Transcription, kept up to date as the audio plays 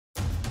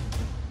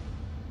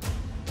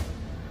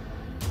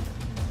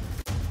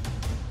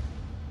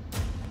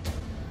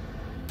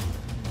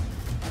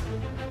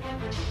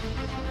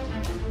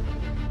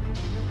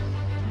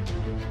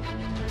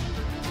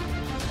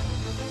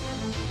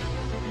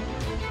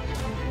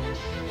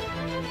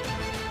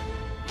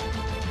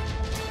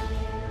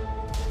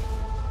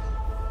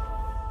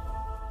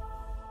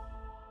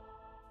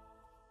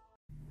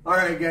All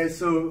right, guys.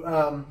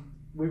 So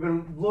we've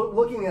been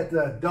looking at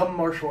the dumb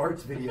martial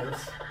arts videos,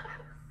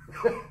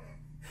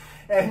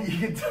 and you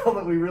can tell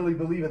that we really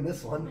believe in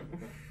this one.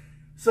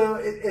 So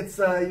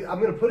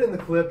I'm going to put in the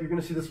clip. You're going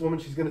to see this woman.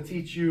 She's going to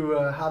teach you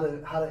how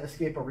to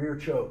escape a rear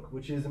choke,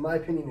 which is, in my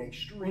opinion, an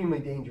extremely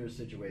dangerous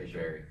situation.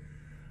 Very.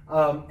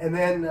 And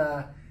then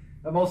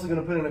I'm also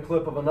going to put in a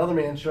clip of another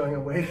man showing a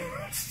way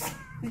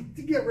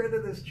to get rid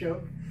of this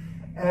choke.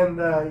 And,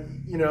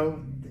 you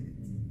know,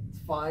 it's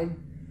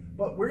fine.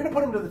 But we're going to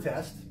put him to the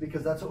test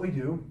because that's what we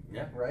do.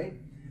 Yeah. Right?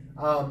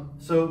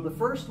 So the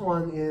first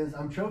one is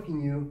I'm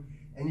choking you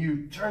and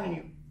you turn and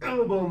you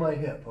elbow my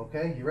hip.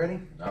 Okay? You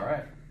ready? All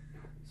right.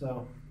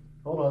 So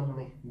hold on. Let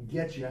me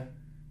get you.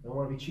 Don't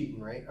want to be cheating,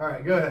 right? All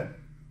right. Go ahead.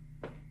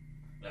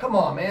 Come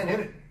on, man. Hit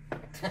it.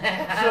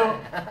 So,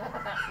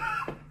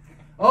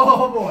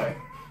 oh boy.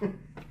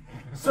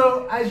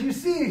 So as you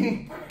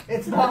see,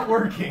 it's not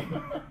working.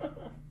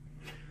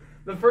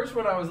 The first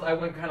one I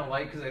went kind of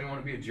light because I didn't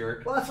want to be a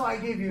jerk. Well, that's why I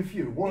gave you a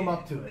few. Warm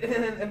up to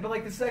it. But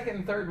like the second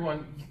and third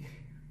one,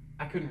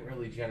 I couldn't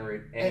really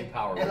generate any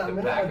power with the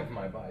back of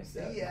my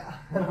bicep. Yeah,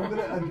 and I'm going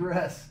to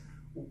address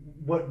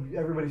what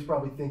everybody's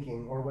probably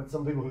thinking, or what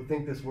some people who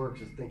think this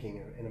works is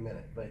thinking in a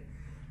minute. But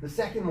the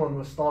second one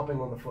was stomping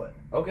on the foot.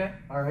 Okay.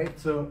 All right.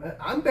 So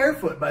I'm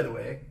barefoot, by the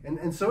way,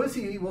 and so is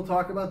he. We'll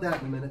talk about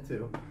that in a minute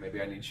too.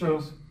 Maybe I need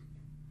shoes. So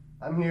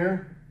I'm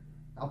here.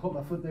 I'll put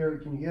my foot there.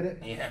 Can you get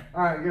it? Yeah.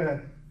 All right. Go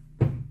ahead.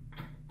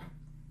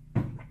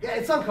 Yeah,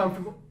 it's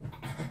uncomfortable.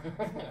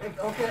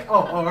 Okay.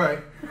 Oh, all right.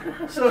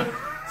 So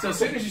as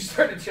soon as you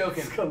started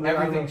choking,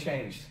 everything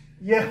changed.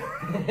 Yeah.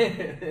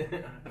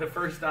 The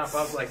first stomp,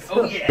 I was like,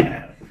 oh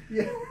yeah.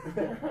 Yeah.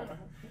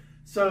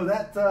 So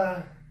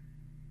that,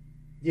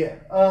 yeah.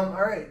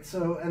 All right.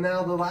 So, and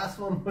now the last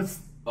one was.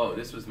 Oh,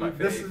 this was my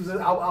This favorite. is.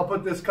 I'll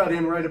put this cut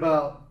in right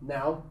about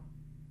now.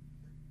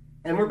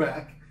 And we're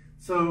back.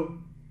 So.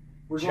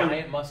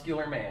 Giant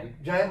muscular man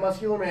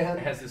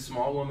has this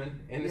small woman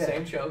in the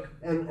same choke,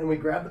 and we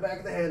grab the back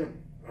of the head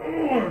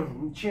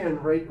and chin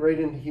right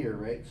into here,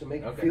 right? So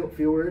make it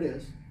feel where it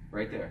is.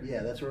 Right there.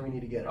 Yeah, that's where we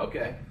need to get it.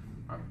 Okay.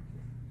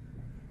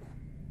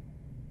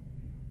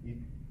 You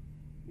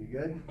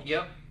good?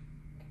 Yep.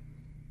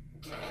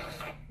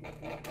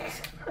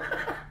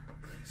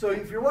 So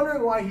if you're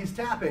wondering why he's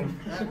tapping,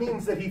 that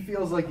means that he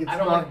feels like it's I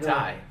don't not want to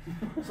die.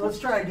 So let's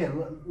try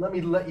again. Let me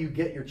let you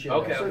get your chin.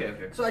 Okay, so,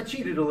 okay. So I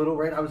cheated a little,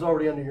 right? I was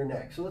already under your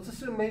neck. So let's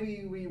assume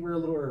maybe we were a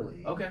little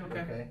early. Okay.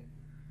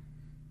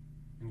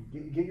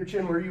 Get your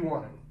chin where you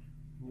want it.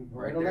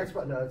 Right on there. that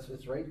spot. No,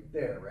 it's right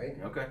there, right?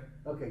 Okay.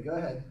 Okay, go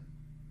ahead.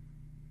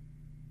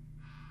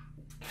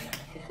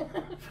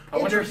 I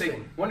wonder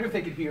if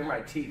they could hear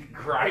my teeth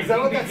grinding. Is that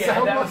what that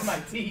sound that was? was my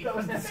teeth. That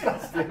was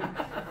disgusting.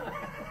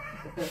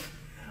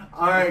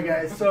 All right,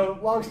 guys. So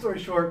long story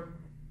short,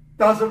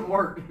 doesn't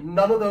work.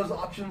 None of those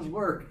options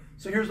work.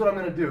 So here's what I'm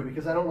going to do,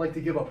 because I don't like to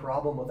give a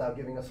problem without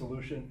giving a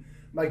solution.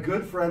 My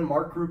good friend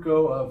Mark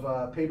Kruko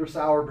of Pedro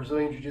Sauer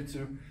Brazilian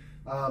Jiu-Jitsu,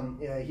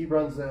 he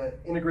runs the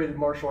Integrated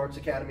Martial Arts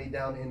Academy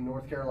down in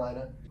North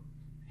Carolina.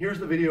 Here's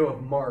the video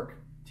of Mark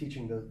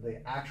teaching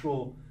the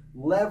actual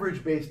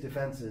leverage-based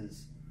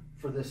defenses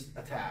for this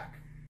attack.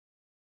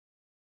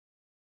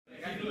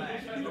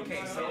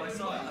 Okay, so I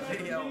saw a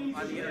video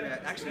on the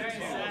internet, actually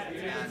two,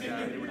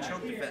 and they were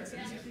choke defenses.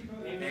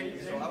 And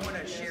so I want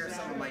to share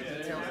some of my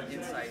details and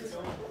insights,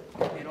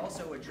 and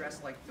also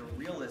address like the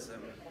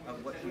realism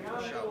of what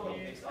people show.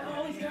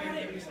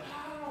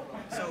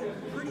 So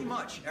pretty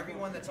much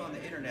everyone that's on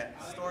the internet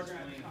starts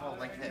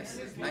like this,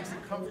 nice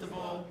and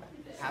comfortable,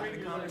 having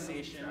a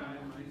conversation,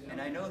 and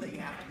I know that you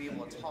have to be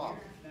able to talk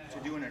to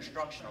do an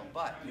instructional,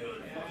 but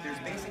there's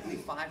basically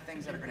 5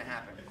 things that are going to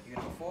happen. You're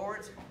going to go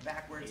forwards,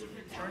 backwards,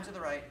 turn to the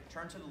right,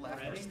 turn to the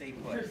left, or stay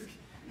put.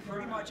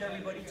 Pretty much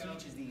everybody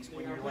teaches these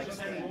when you're like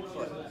staying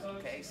put,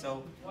 okay?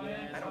 So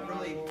I don't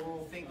really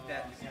think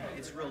that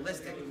it's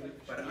realistic,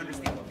 but I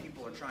understand what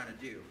people are trying to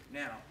do.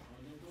 Now,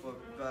 for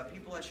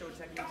people that show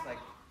techniques like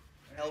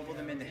elbow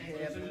them in the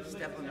hip,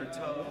 step on their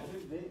toe,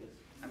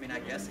 I mean, I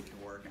guess it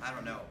could work. I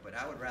don't know, but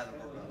I would rather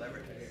work with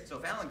leverage. So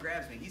if Alan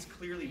grabs me, he's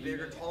clearly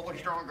bigger, taller,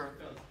 stronger.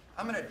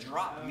 I'm going to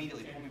drop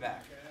immediately, pull me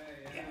back.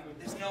 Yeah,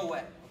 there's no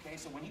way. Okay,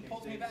 so when he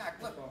pulls me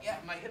back, look, yeah,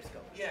 my hips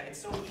go. Yeah,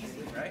 it's so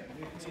easy, right?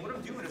 So what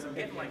I'm doing is I'm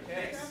getting like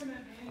this,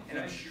 and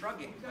I'm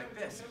shrugging like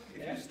this.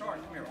 If you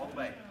start, come here, all the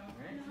way.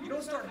 You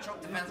don't start a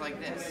choke defense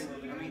like this.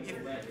 I mean,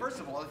 first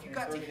of all, if you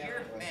got to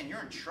here, man, you're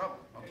in trouble,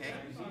 okay?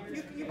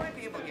 You might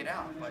be able to get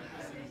out, but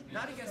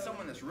not against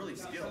someone that's really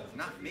skilled.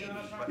 Not maybe,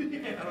 but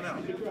I don't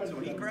know. So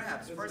when he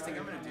grabs, first thing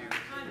I'm going to do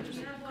is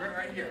just grab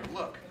right here.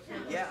 Look,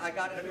 yeah, I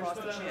got it across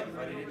the chin,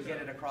 but I didn't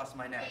get it across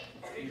my neck.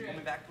 Can you pull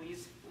me back,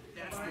 please?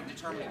 That's the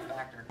determining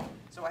factor.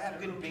 So I have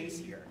a good base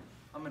here.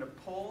 I'm going to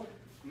pull,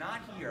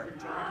 not here.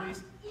 Turn,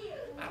 please.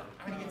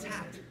 I'm going to get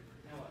tapped.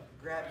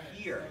 Grab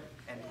here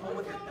and pull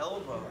with your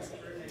elbows.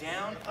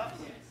 Down, up,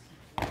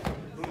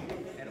 boom,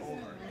 and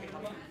over.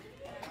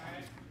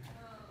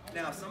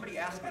 Now, somebody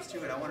asked this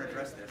too, and I want to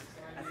address this.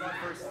 I thought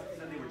first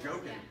that they were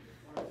joking,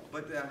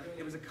 but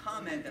it was a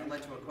comment that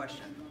led to a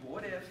question.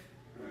 What if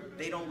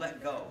they don't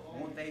let go.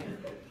 Won't they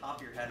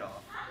pop your head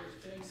off?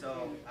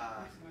 So,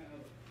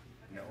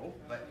 no,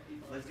 but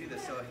let's do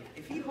this. So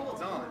if he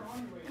holds on,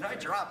 and I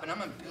drop, and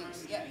I'm a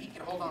beast, yeah, he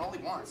can hold on all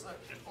he wants. Look,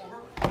 just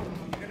over,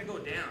 you're gonna go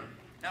down.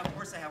 Now, of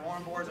course, I have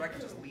arm bars, or I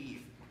can just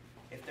leave.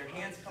 If their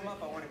hands come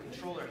up, I want to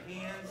control their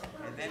hands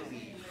and then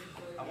leave.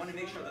 I want to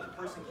make sure that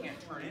the person can't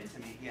turn into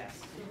me.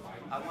 Yes.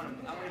 I want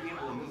to be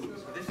able to move.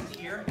 So this is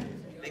here.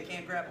 They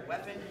can't grab a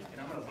weapon,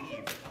 and I'm going to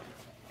leave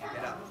and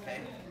get up, okay?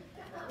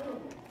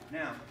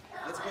 Now,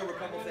 let's go over a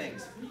couple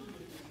things.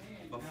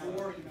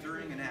 Before,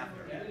 during, and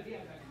after.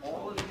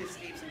 All of the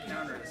escapes and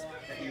counters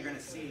that you're going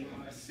to see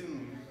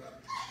assume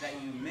that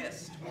you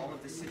missed all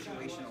of the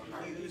situational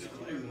cues,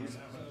 clues,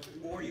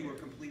 or you were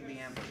completely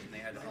ambushed and they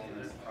had the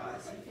element of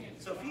surprise.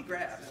 So if he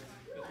grabs,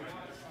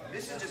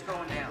 this is just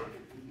going down.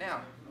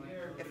 Now,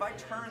 if I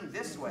turn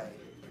this way,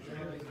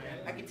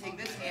 I can take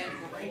this hand,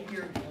 go right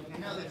here, and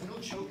now there's no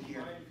choke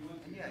here.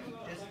 And yeah, you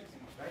just,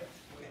 right?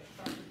 Okay.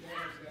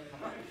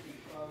 Come on.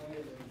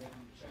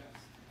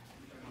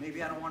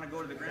 Maybe I don't want to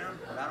go to the ground,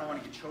 but I don't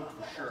want to get choked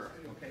for sure.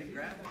 Okay,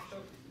 grab.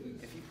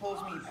 If he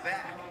pulls me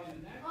back,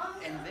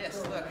 and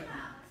this, look,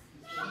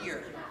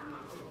 here,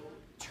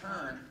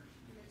 turn,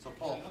 so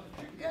pull.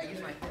 Yeah,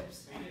 use my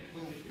hips.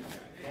 Boom,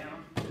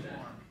 down,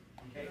 arm.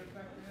 Okay.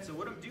 So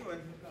what I'm doing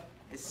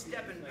is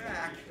stepping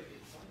back,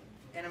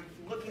 and I'm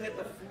looking at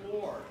the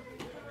floor,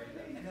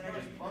 and then I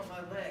just bump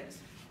my legs.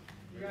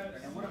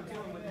 And what I'm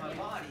doing with my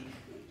body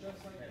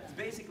is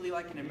basically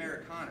like an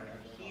Americana.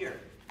 Here,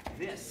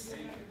 this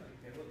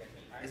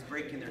is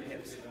breaking their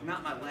hips,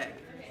 not my leg.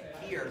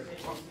 Here,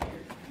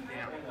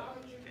 down.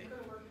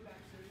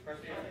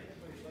 Okay.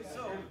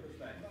 So,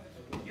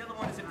 the other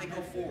one is if they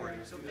go forward.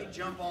 So if they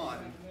jump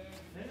on,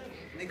 and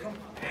they come,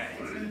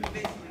 it's going to be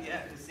basically,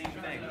 yeah, the same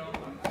thing.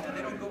 And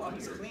they don't go up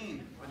as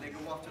clean, but they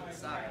go off to the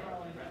side.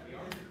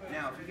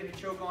 Now, if you're going to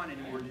choke on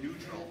and we're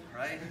neutral,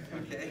 right?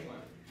 Okay.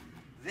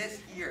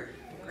 This here,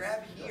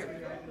 grab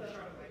here.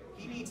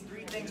 He needs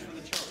 3 things for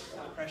the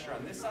choke. Pressure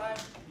on this side,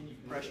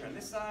 pressure on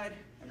this side,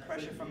 and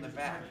pressure from the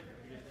back.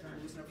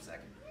 Loosen up for a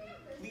second.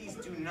 Please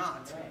do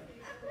not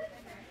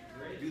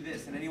do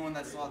this. And anyone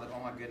that saw that, oh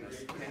my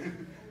goodness. Okay.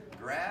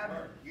 Grab,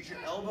 use your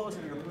elbows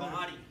and your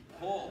body.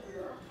 Pull,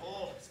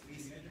 pull,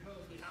 squeeze.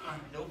 Come on,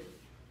 nope.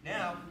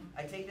 Now,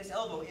 I take this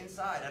elbow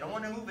inside. I don't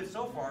want to move it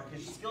so far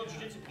because skilled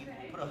jiu-jitsu people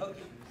put a hook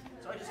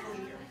in. So I just go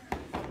here.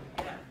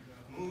 Yeah,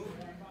 move,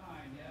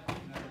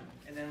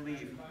 and then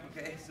leave.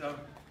 Okay, so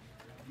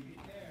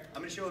I'm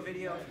going to show a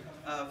video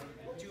of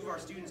 2 of our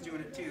students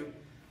doing it too.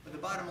 But the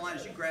bottom line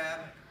is you grab,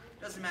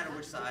 doesn't matter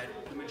which side.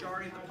 The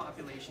majority of the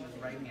population is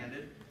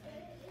right-handed.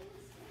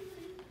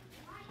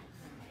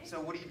 So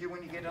what do you do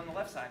when you get on the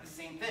left side? The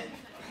same thing.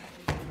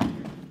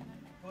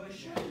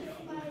 Push,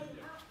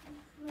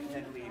 and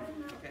then leave.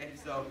 Okay,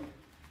 so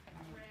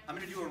I'm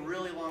going to do a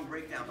really long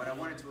breakdown, but I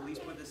wanted to at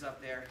least put this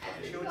up there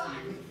and show it to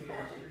you.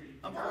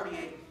 I'm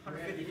 48,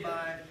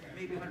 155,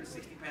 maybe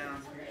 160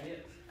 pounds.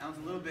 Ounce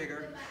a little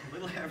bigger, a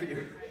little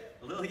heavier,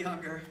 a little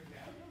younger.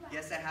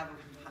 Yes, I have,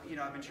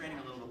 I've been training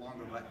a little bit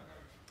longer, but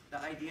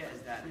the idea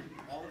is that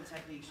all the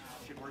techniques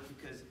should work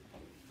because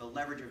the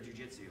leverage of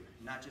jiu-jitsu,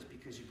 not just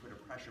because you put a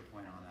pressure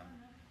point on them.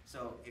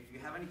 So if you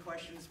have any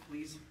questions,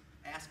 please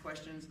ask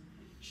questions,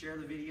 share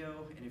the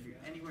video, and if you're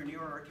anywhere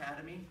near our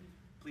academy,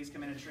 please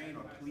come in and train,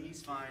 or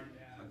please find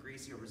a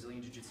Gracie or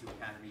Brazilian Jiu-Jitsu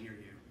academy near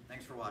you.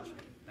 Thanks for watching.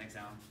 Thanks,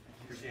 Alan.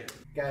 Appreciate it.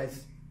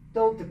 Guys,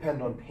 don't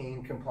depend on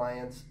pain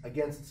compliance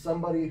against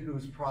somebody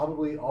who's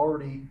probably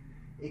already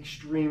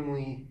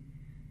extremely,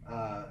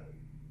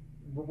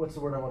 what's the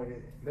word I want to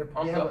get? They're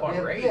pumped up on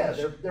rage. Yeah,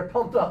 they're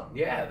pumped up.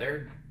 Yeah,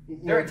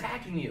 they're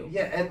attacking you.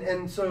 Yeah,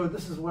 and so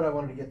this is what I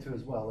wanted to get to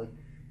as well. Like,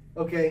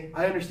 okay,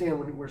 I understand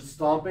when we're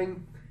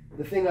stomping,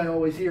 the thing I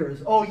always hear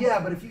is, oh yeah,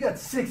 but if you got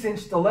 6-inch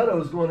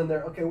stilettos going in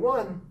there, okay,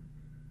 one,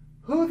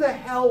 who the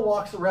hell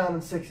walks around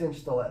in 6-inch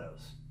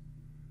stilettos?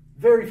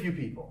 Very few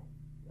people,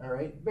 all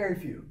right? Very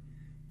few.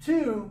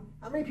 2,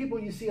 how many people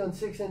you see on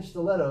 6-inch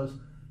stilettos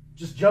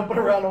just jumping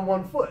around on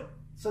 1 foot?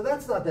 So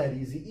that's not that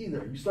easy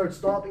either. You start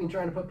stomping and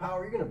trying to put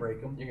power, you're gonna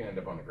break them. You're gonna end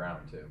up on the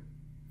ground too.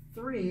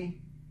 3,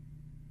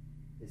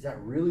 is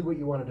that really what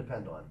you want to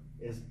depend on?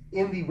 Is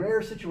in the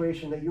rare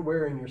situation that you're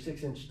wearing your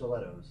 6-inch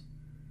stilettos,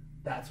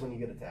 that's when you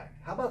get attacked.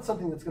 How about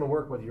something that's going to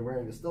work whether you're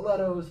wearing the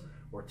stilettos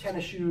or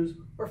tennis shoes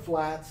or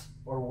flats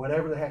or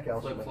whatever the heck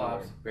else.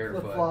 Flip-flops,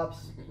 barefoot.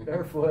 Flip-flops,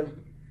 barefoot.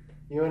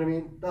 You know what I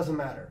mean? Doesn't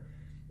matter.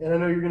 And I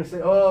know you're going to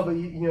say, oh, but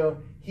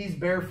he's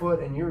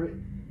barefoot and you're...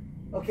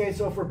 Okay,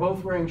 so if we're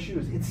both wearing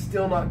shoes, it's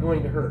still not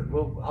going to hurt.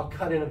 Well, I'll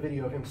cut in a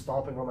video of him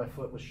stomping on my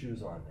foot with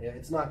shoes on.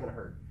 It's not going to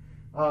hurt.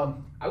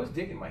 I was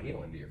digging my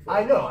heel into your foot.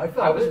 I know.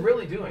 I was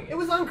really doing it. It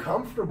was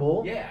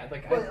uncomfortable. Yeah,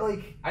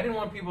 I didn't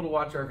want people to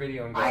watch our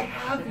video and go, I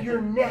have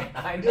your neck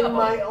in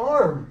my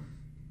arm.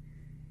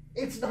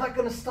 It's not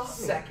going to stop me.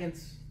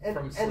 Seconds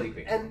from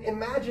sleeping. And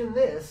imagine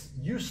this: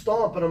 you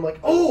stomp, and I'm like,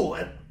 oh,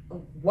 and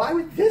why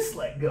would this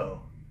let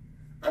go?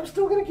 I'm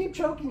still going to keep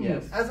choking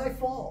you as I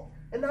fall,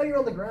 and now you're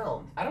on the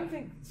ground.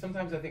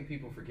 Sometimes I think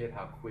people forget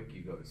how quick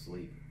you go to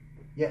sleep.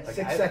 Yeah, Like,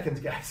 6 seconds,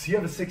 guys. You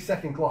have a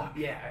 6-second clock.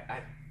 Yeah,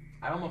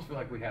 I almost feel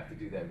like we have to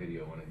do that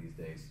video one of these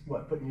days.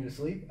 What, putting you to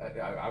sleep?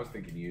 I was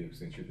thinking you,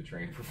 since you're the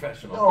trained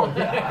professional. Oh,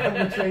 yeah,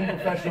 I'm the trained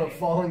professional at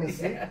falling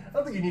asleep. Yeah. I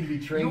don't think you need to be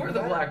trained. You were for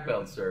the that. black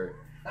belt, sir.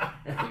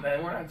 And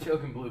we're not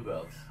choking blue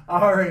belts.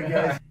 All right,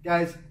 guys.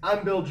 Guys,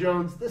 I'm Bill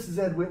Jones. This is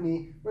Ed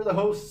Whitney. We're the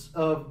hosts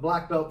of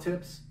Black Belt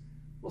Tips.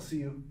 We'll see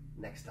you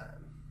next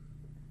time.